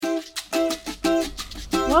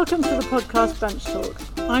Welcome to the podcast Bench Talk.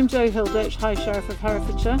 I'm Jo Hilditch, High Sheriff of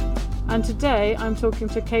Herefordshire, and today I'm talking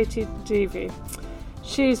to Katie Deavy.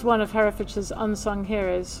 She's one of Herefordshire's unsung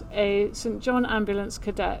heroes, a St John Ambulance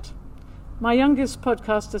cadet. My youngest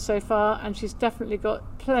podcaster so far, and she's definitely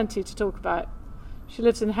got plenty to talk about. She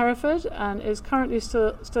lives in Hereford and is currently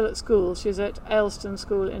still at school. She's at Ayleston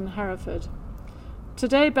School in Hereford.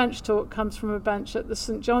 Today Bench Talk comes from a bench at the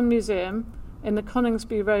St John Museum in the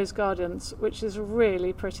Coningsby Rose Gardens, which is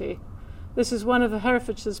really pretty. This is one of the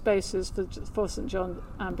Herefordshire's bases for St John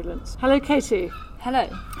Ambulance. Hello, Katie. Hello.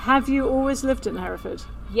 Have you always lived in Hereford?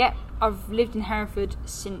 Yeah, I've lived in Hereford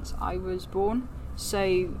since I was born,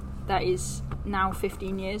 so that is now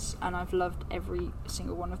 15 years, and I've loved every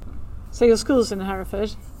single one of them. So your school's in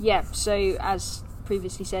Hereford? Yeah, so as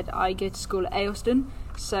previously said, I go to school at Ayleston,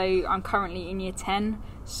 so I'm currently in year 10,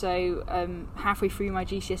 so halfway through my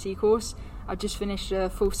GCSE course. I've just finished a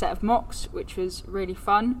full set of mocks, which was really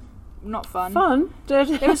fun. Not fun. Fun?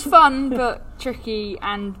 It was fun, but tricky,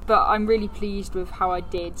 but I'm really pleased with how I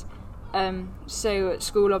did. So at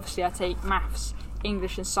school, obviously, I take maths,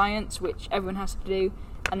 English and science, which everyone has to do,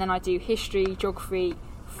 and then I do history, geography,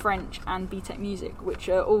 French and BTEC music, which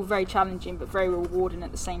are all very challenging but very rewarding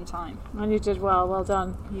at the same time. And you did well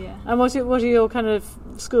done. Yeah. And what are your kind of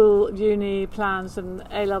school, uni plans and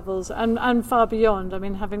A-levels and far beyond? I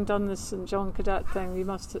mean, having done this St John cadet thing, you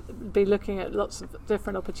must be looking at lots of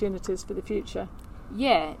different opportunities for the future.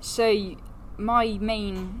 Yeah, so my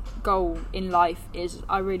main goal in life is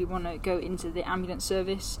I really want to go into the ambulance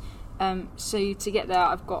service. So to get there,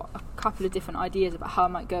 I've got a couple of different ideas about how I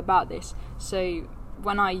might go about this. So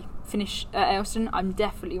when I finish at Ayleston, I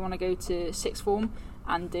definitely want to go to sixth form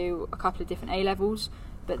and do a couple of different A-levels.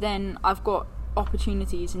 But then I've got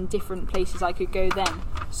opportunities in different places I could go then.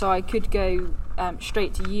 So I could go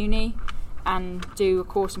straight to uni and do a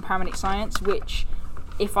course in paramedic science, which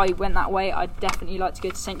if I went that way, I'd definitely like to go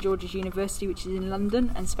to St George's University, which is in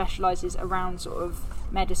London and specialises around sort of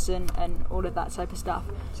medicine and all of that type of stuff.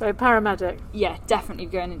 So paramedic? Yeah, definitely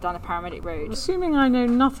going down the paramedic road. Assuming I know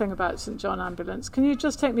nothing about St John Ambulance, can you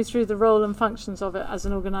just take me through the role and functions of it as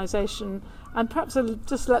an organisation, and perhaps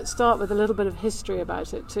just let's start with a little bit of history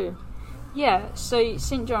about it too. Yeah, so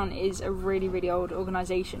St John is a really, really old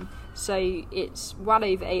organisation. So it's well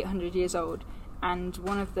over 800 years old, and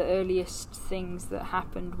one of the earliest things that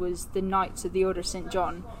happened was the Knights of the Order of St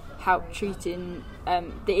John helped treating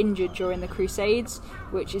the injured during the Crusades,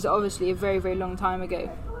 which is obviously a very, very long time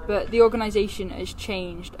ago. But the organisation has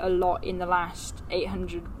changed a lot in the last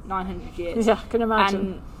 800, 900 years. Yeah, I can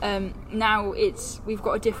imagine. And now we've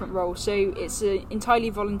got a different role. So it's an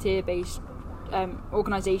entirely volunteer-based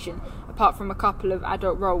organisation. Apart from a couple of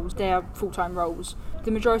adult roles, they are full-time roles.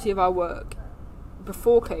 The majority of our work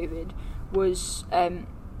before COVID was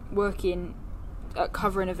working at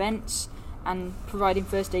covering events and providing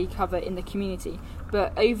first aid cover in the community.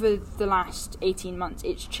 But over the last 18 months,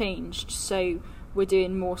 it's changed. So we're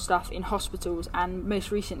doing more stuff in hospitals and most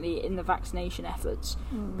recently in the vaccination efforts.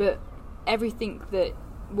 But everything that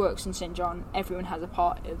works in St John, everyone has a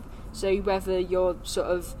part of. So whether you're sort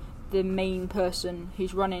of the main person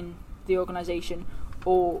who's running the organisation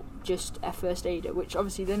or just a first aider, which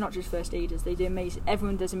obviously they're not just first aiders, they do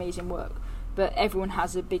everyone does amazing work. But everyone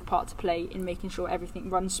has a big part to play in making sure everything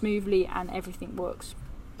runs smoothly and everything works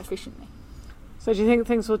efficiently. So do you think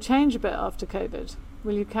things will change a bit after COVID?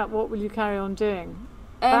 What will you carry on doing?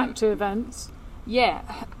 Back to events?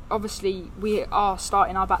 Yeah, obviously we are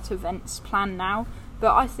starting our back to events plan now,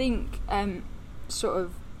 but I think sort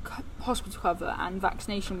of hospital cover and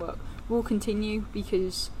vaccination work will continue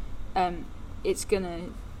because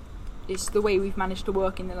it's the way we've managed to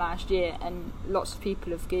work in the last year, and lots of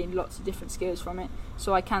people have gained lots of different skills from it,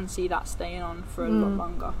 so I can see that staying on for a lot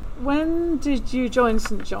longer. When did you join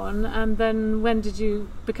St John, and then when did you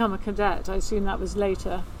become a cadet? I assume that was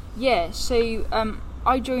later. Yeah, so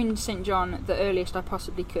I joined St John the earliest I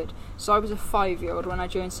possibly could, so I was a 5-year-old when I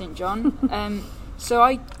joined St John.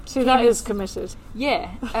 So that is committed.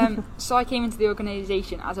 Yeah, so I came into the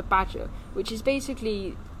organisation as a badger, which is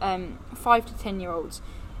basically 5 to 10-year-olds,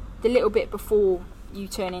 the little bit before you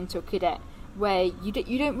turn into a cadet, where you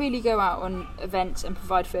don't really go out on events and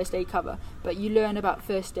provide first aid cover, but you learn about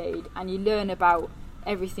first aid and you learn about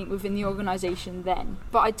everything within the organisation then.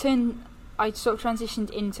 But I sort of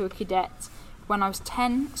transitioned into a cadet when I was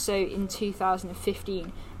 10, so in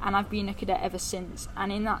 2015, and I've been a cadet ever since.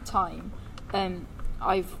 And in that time,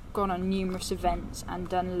 I've gone on numerous events and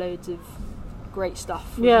done loads of great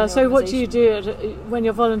stuff. Yeah, so what do you do when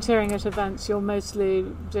you're volunteering at events? You're mostly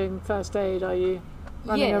doing first aid, are you?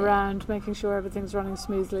 Running around, making sure everything's running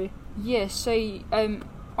smoothly? Yeah, so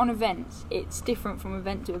on events, it's different from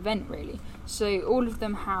event to event, really. So all of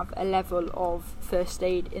them have a level of first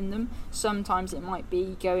aid in them. Sometimes it might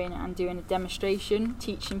be going and doing a demonstration,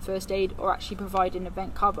 teaching first aid, or actually providing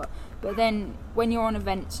event cover. But then when you're on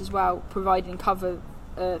events as well, providing cover,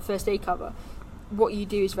 first aid cover, what you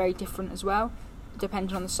do is very different as well,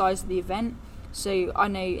 depending on the size of the event. So I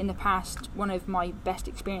know in the past, one of my best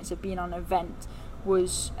experiences of being on an event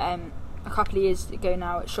was a couple of years ago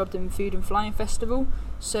now at Shobden Food and Flying Festival.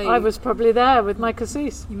 So I was probably there with my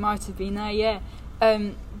cassis. You might have been there, yeah.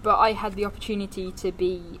 But I had the opportunity to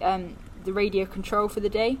be the radio control for the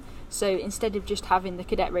day. So instead of just having the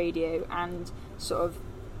cadet radio and sort of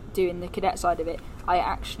doing the cadet side of it, I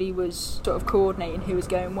actually was sort of coordinating who was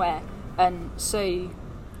going where. And so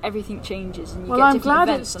everything changes, and you get different events. Well, I'm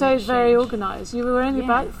glad it stayed very organised. You were only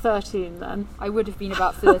about 13 then. I would have been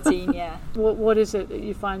about 13, yeah. What is it that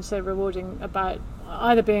you find so rewarding about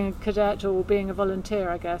either being a cadet or being a volunteer,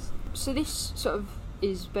 I guess? So this sort of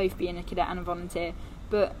is both being a cadet and a volunteer,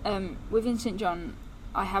 but within St John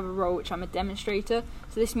I have a role which I'm a demonstrator.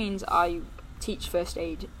 So this means I teach first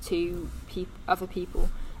aid to other people,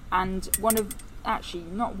 and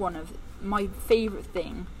my favourite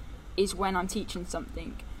thing is when I'm teaching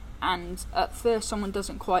something and at first someone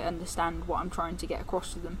doesn't quite understand what I'm trying to get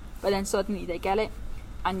across to them, but then suddenly they get it,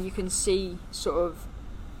 and you can see sort of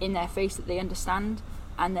in their face that they understand,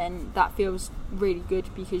 and then that feels really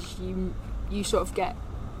good because you sort of get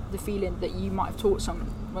the feeling that you might have taught someone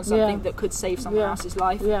something that could save someone else's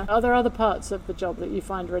life. Yeah. Are there other parts of the job that you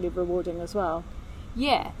find really rewarding as well?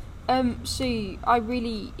 Yeah. So I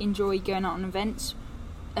really enjoy going out on events,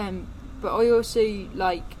 but I also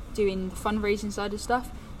like doing the fundraising side of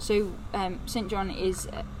stuff. So St John is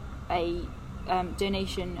a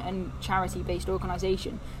donation and charity based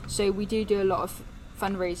organisation, so we do a lot of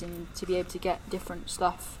fundraising to be able to get different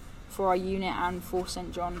stuff for our unit and for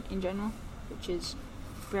St John in general, which is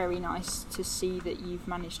very nice to see that you've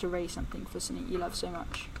managed to raise something for something you love so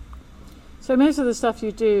much. So most of the stuff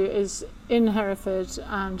you do is in Hereford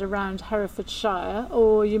and around Herefordshire,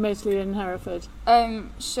 or are you mostly in Hereford?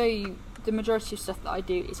 So the majority of stuff that I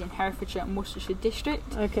do is in Herefordshire and Worcestershire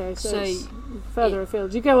district. Okay, so it's further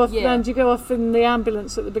afield. Do you go off then? Do you go off in the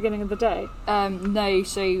ambulance at the beginning of the day? No,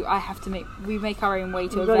 so I have to make our own way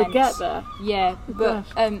to You've events. got to get there. Yeah, but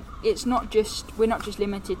we're not just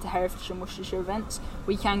limited to Herefordshire and Worcestershire events.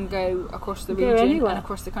 We can go across the region and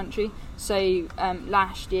across the country. So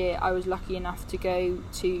last year I was lucky enough to go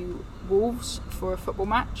to Wolves for a football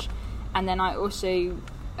match, and then I also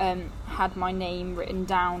had my name written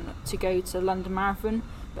down to go to London Marathon,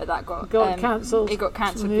 but that got cancelled. It got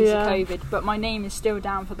cancelled because of COVID, but my name is still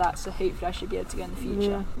down for that, so hopefully I should be able to go in the future.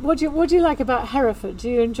 Yeah. What do you like about Hereford? Do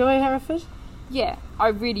you enjoy Hereford? Yeah, I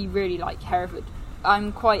really, really like Hereford.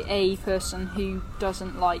 I'm quite a person who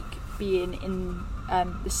doesn't like being in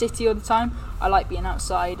the city all the time. I like being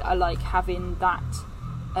outside. I like having that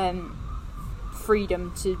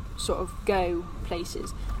freedom to sort of go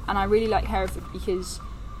places, and I really like Hereford because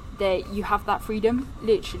you have that freedom.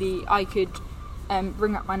 Literally, I could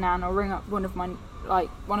ring up my nan or ring up one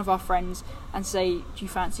of our friends and say, do you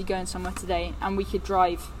fancy going somewhere today? And we could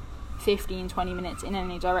drive 15-20 minutes in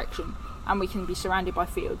any direction, and we can be surrounded by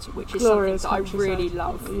fields, which is glorious something that I really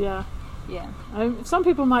love. Yeah. Some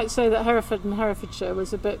people might say that Hereford and Herefordshire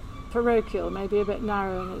was a bit parochial, maybe a bit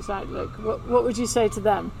narrow in its outlook. What would you say to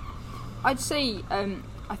them? I'd say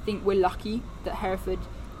I think we're lucky that Hereford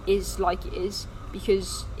is like it is,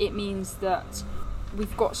 because it means that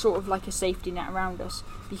we've got sort of like a safety net around us,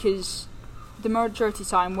 because the majority of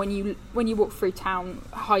the time when you walk through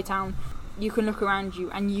High Town, you can look around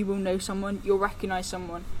you and you will know someone, you'll recognise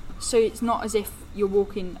someone. So it's not as if you're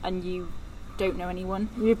walking and you don't know anyone.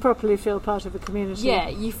 You properly feel part of a community. Yeah,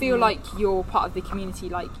 you feel like you're part of the community,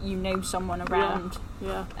 like you know someone around.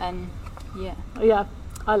 Yeah. Yeah,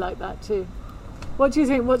 I like that too. What do you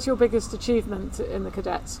think, what's your biggest achievement in the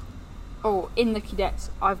cadets? Oh, in the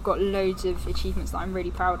cadets, I've got loads of achievements that I'm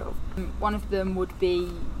really proud of. One of them would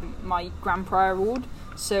be my Grand Prior Award.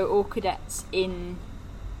 So all cadets in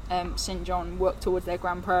St John work towards their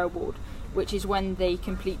Grand Prior Award, which is when they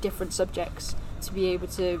complete different subjects to be able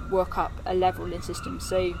to work up a level in systems.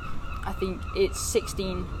 So I think it's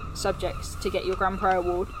 16 subjects to get your Grand Prior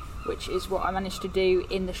Award, which is what I managed to do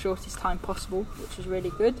in the shortest time possible, which was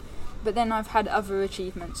really good. But then I've had other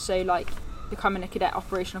achievements, so like becoming a cadet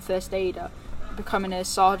operational first aider, becoming a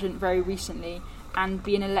sergeant very recently, and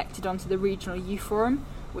being elected onto the Regional Youth Forum,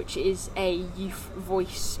 which is a youth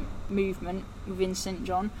voice movement within St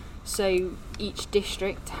John. So each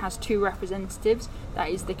district has 2 representatives, that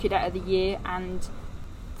is the Cadet of the Year and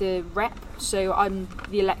the rep, so I'm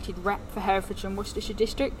the elected rep for Herefordshire and Worcestershire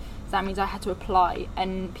district. So that means I had to apply,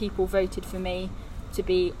 and people voted for me to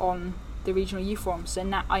be on the regional youth forum. So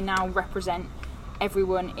now I represent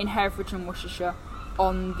everyone in Herefordshire and Worcestershire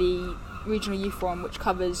on the regional youth forum, which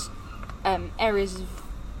covers areas of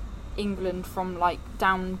England from like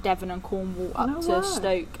down Devon and Cornwall up to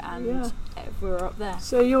Stoke and everywhere up there.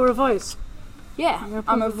 So you're a voice. Yeah,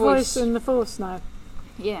 I'm a voice in the force now.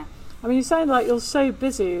 Yeah. I mean, you sound like you're so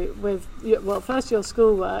busy with, first your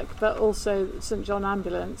schoolwork, but also St John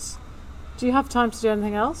Ambulance. Do you have time to do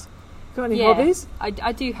anything else? Got any hobbies? I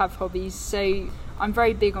do have hobbies. So I'm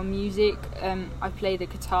very big on music. I play the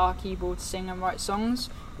guitar, keyboard, sing and write songs,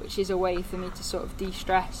 which is a way for me to sort of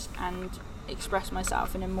de-stress and express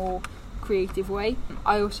myself in a more creative way.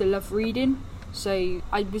 I also love reading. So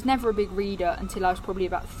I was never a big reader until I was probably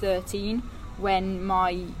about 13, when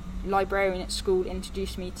my librarian at school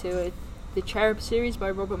introduced me to the Cherub series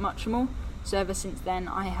by Robert Muchamore. So ever since then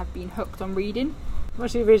I have been hooked on reading.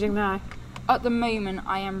 What are you reading now? At the moment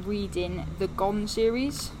I am reading the Gone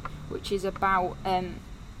series, which is about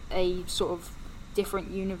a sort of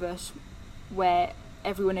different universe where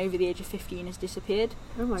everyone over the age of 15 has disappeared.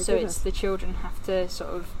 Oh my so goodness. It's the children have to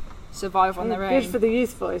sort of survive on their own. Good for the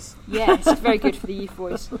youth voice. Yeah, it's very good for the youth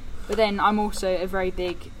voice. But then I'm also a very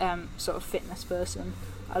big sort of fitness person.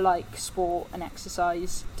 I like sport and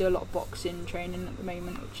exercise, do a lot of boxing training at the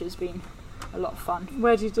moment, which has been a lot of fun.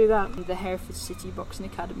 Where do you do that? The Hereford City Boxing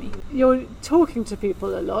Academy. You're talking to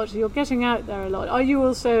people a lot, you're getting out there a lot. Are you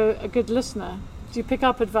also a good listener? Do you pick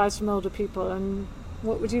up advice from older people, and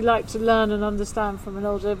what would you like to learn and understand from an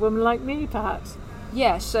older woman like me, perhaps?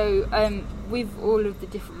 Yeah, so with all of the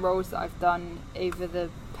different roles that I've done over the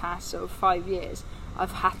past sort of 5 years,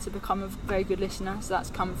 I've had to become a very good listener. So that's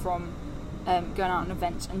come from going out on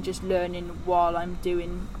events and just learning while I'm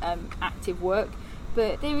doing active work.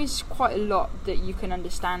 But there is quite a lot that you can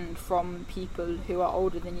understand from people who are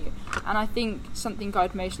older than you. And I think something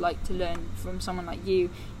I'd most like to learn from someone like you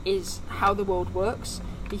is how the world works,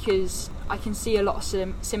 because I can see a lot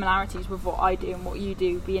of similarities with what I do and what you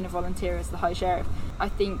do, being a volunteer as the High Sheriff. I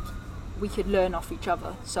think we could learn off each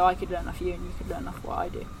other. So I could learn off you and you could learn off what I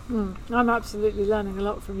do. I'm absolutely learning a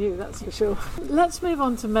lot from you, that's for sure. Let's move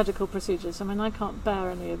on to medical procedures. I mean, I can't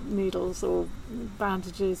bear any needles or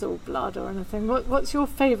bandages or blood or anything. What's your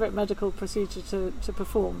favourite medical procedure to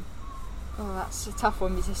perform? Oh, that's a tough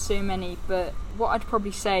one because there's so many. But what I'd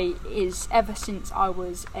probably say is ever since I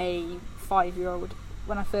was a 5-year-old,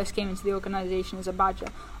 when I first came into the organisation as a badger,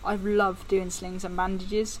 I've loved doing slings and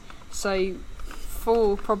bandages. So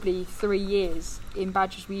for probably 3 years in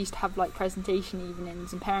Badgers we used to have like presentation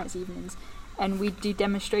evenings and parents evenings, and we'd do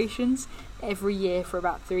demonstrations every year. For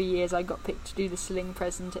about 3 years I got picked to do the sling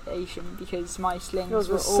presentation because my slings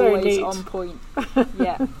were always on point.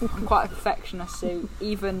 Yeah, I'm quite a perfectionist, so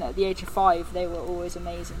even at the age of 5 they were always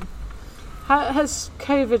amazing. Has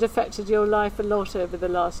COVID affected your life a lot over the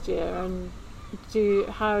last year, and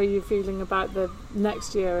how are you feeling about the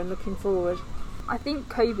next year and looking forward? I think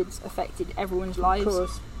COVID's affected everyone's lives, of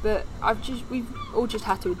course, but we've all just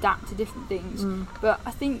had to adapt to different things. But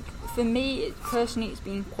I think for me personally it's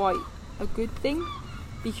been quite a good thing,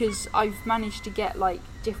 because I've managed to get like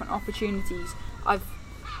different opportunities.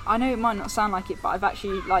 I know it might not sound like it, but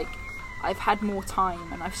I've had more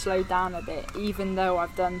time and I've slowed down a bit, even though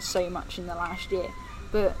I've done so much in the last year.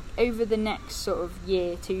 But over the next sort of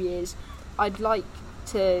year, 2 years, I'd like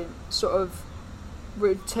to sort of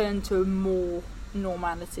return to more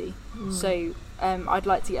normality. So I'd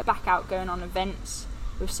like to get back out going on events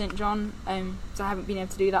with St John, so I haven't been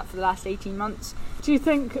able to do that for the last 18 months. Do you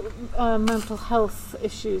think mental health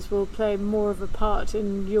issues will play more of a part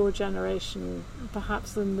in your generation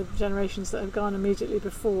perhaps than the generations that have gone immediately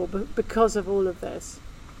before, because of all of this?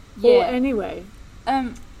 Yeah. Or anyway?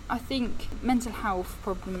 I think mental health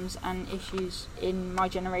problems and issues in my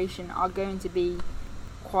generation are going to be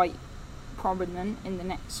quite prominent in the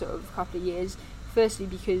next sort of couple of years. Firstly,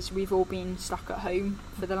 because we've all been stuck at home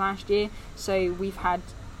for the last year, so we've had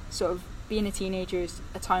sort of, being a teenager is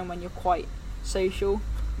a time when you're quite social.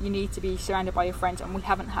 You need to be surrounded by your friends, and we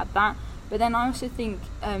haven't had that. But then I also think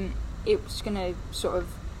it's going to sort of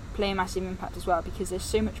play a massive impact as well, because there's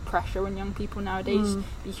so much pressure on young people nowadays,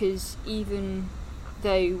 because even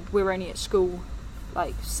though we're only at school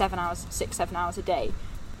like 7 hours, 6-7 hours a day,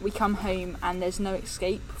 we come home and there's no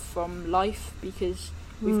escape from life because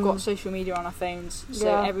we've got social media on our phones,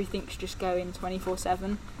 so everything's just going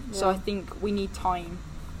 24/7. So I think we need time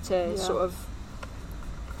to sort of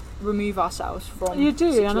remove ourselves from You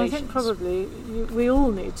do, situations. and I think probably we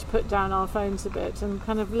all need to put down our phones a bit and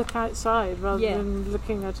kind of look outside rather than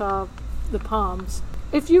looking at the palms.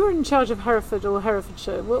 If you were in charge of Hereford or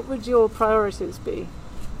Herefordshire, what would your priorities be?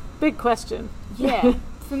 Big question. Yeah,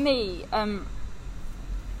 for me,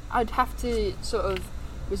 I'd have to sort of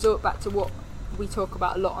resort back to what we talk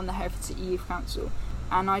about a lot on the Hereford City Youth Council,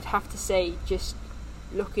 and I'd have to say just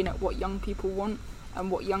looking at what young people want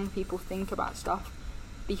and what young people think about stuff,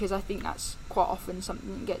 because I think that's quite often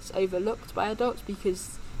something that gets overlooked by adults,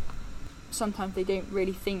 because sometimes they don't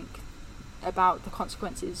really think about the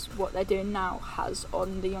consequences what they're doing now has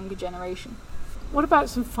on the younger generation. What about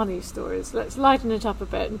some funny stories? Let's lighten it up a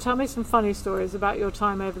bit and tell me some funny stories about your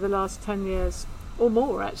time over the last 10 years, or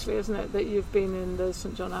more actually, isn't it, that you've been in the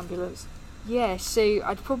St John Ambulance? Yeah, so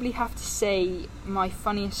I'd probably have to say my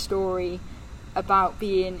funniest story about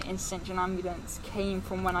being in St John Ambulance came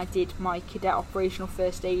from when I did my cadet operational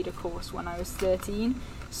first aider course when I was 13.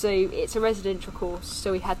 So it's a residential course,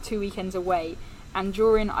 so we had 2 weekends away, and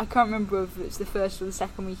during, I can't remember if it was the first or the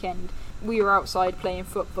second weekend, we were outside playing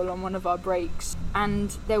football on one of our breaks, and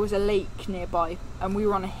there was a lake nearby, and we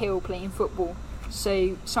were on a hill playing football.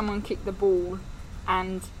 So someone kicked the ball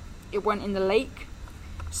and it went in the lake.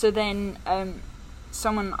 So then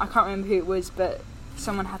someone, I can't remember who it was, but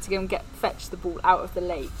someone had to go and fetch the ball out of the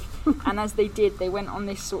lake. And as they did, they went on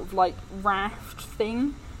this sort of like raft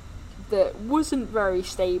thing that wasn't very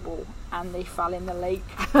stable, and they fell in the lake,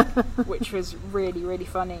 which was really, really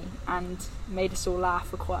funny and made us all laugh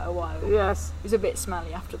for quite a while. Yes. It was a bit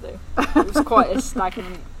smelly after though. It was quite a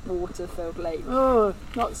stagnant, water-filled lake. Oh,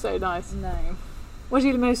 not so nice. No. What are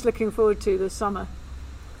you most looking forward to this summer?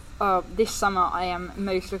 This summer I am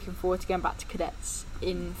most looking forward to going back to cadets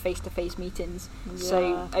in face-to-face meetings. Yeah.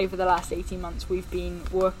 So over the last 18 months we've been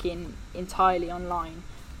working entirely online,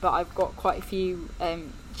 but I've got quite a few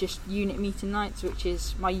just unit meeting nights, which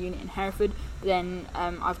is my unit in Hereford. Then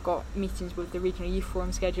I've got meetings with the Regional Youth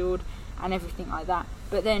Forum scheduled and everything like that.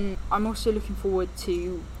 But then I'm also looking forward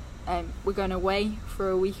to, we're going away for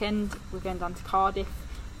a weekend. We're going down to Cardiff,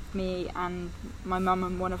 me and my mum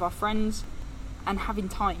and one of our friends, and having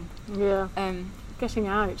time. Yeah. Getting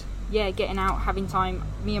out. Yeah, getting out, having time.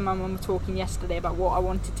 Me and my mum were talking yesterday about what I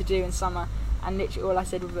wanted to do in summer, and literally all I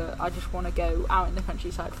said was I just want to go out in the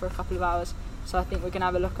countryside for a couple of hours. So I think we're going to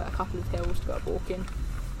have a look at a couple of hills to go walking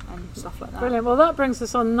and stuff like that. Brilliant. Well, that brings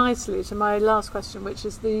us on nicely to my last question, which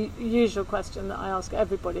is the usual question that I ask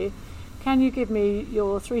everybody. Can you give me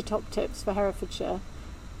your 3 top tips for Herefordshire?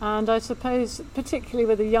 And I suppose particularly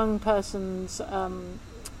with a young person's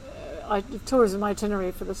tourism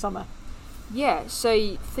itinerary for the summer. Yeah,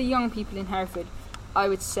 so for young people in Hereford, I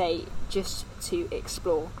would say just to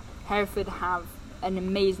explore. Hereford have an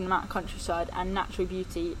amazing amount of countryside and natural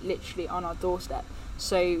beauty literally on our doorstep.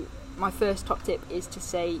 So my first top tip is to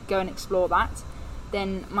say go and explore that.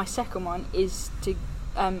 Then my second one is to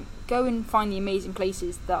go and find the amazing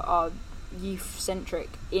places that are youth-centric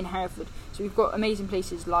in Hereford. So we've got amazing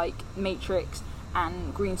places like Matrix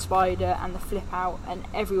and Green Spider and the Flip Out and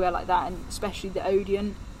everywhere like that, and especially the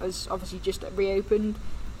Odeon has obviously just reopened.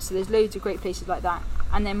 So there's loads of great places like that.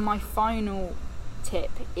 And then my final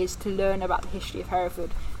tip is to learn about the history of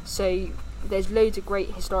Hereford. So there's loads of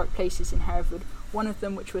great historic places in Hereford. One of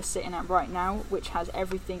them, which we're sitting at right now, which has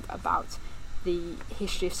everything about the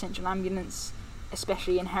history of St John Ambulance,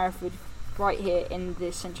 especially in Hereford, right here in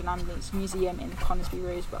the St John Ambulance Museum in the Conisbee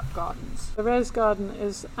Rosebud Gardens. The Rose Garden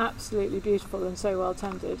is absolutely beautiful and so well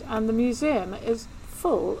tended, and the museum is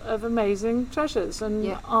full of amazing treasures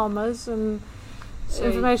and armours and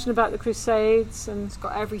information about the Crusades, and it's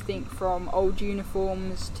got everything from old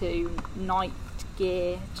uniforms to night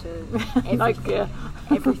gear to everything, night gear.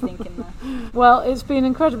 Everything in there. Well, it's been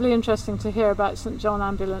incredibly interesting to hear about St John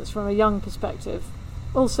Ambulance from a young perspective.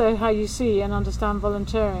 Also, how you see and understand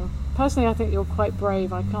volunteering. Personally, I think you're quite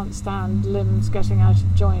brave. I can't stand limbs getting out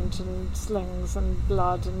of joint and slings and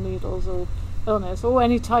blood and needles or illness or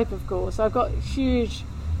any type of gore. So I've got huge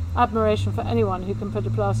admiration for anyone who can put a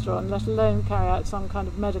plaster on, let alone carry out some kind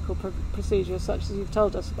of medical procedure such as you've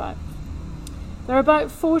told us about. There are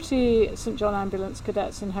about 40 St John Ambulance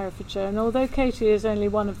cadets in Herefordshire, and although Katie is only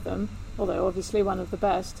one of them, although obviously one of the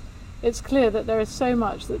best, it's clear that there is so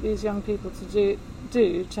much that these young people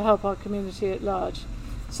do to help our community at large.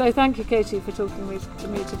 So thank you, Katie, for talking to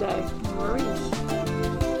me today. No worries.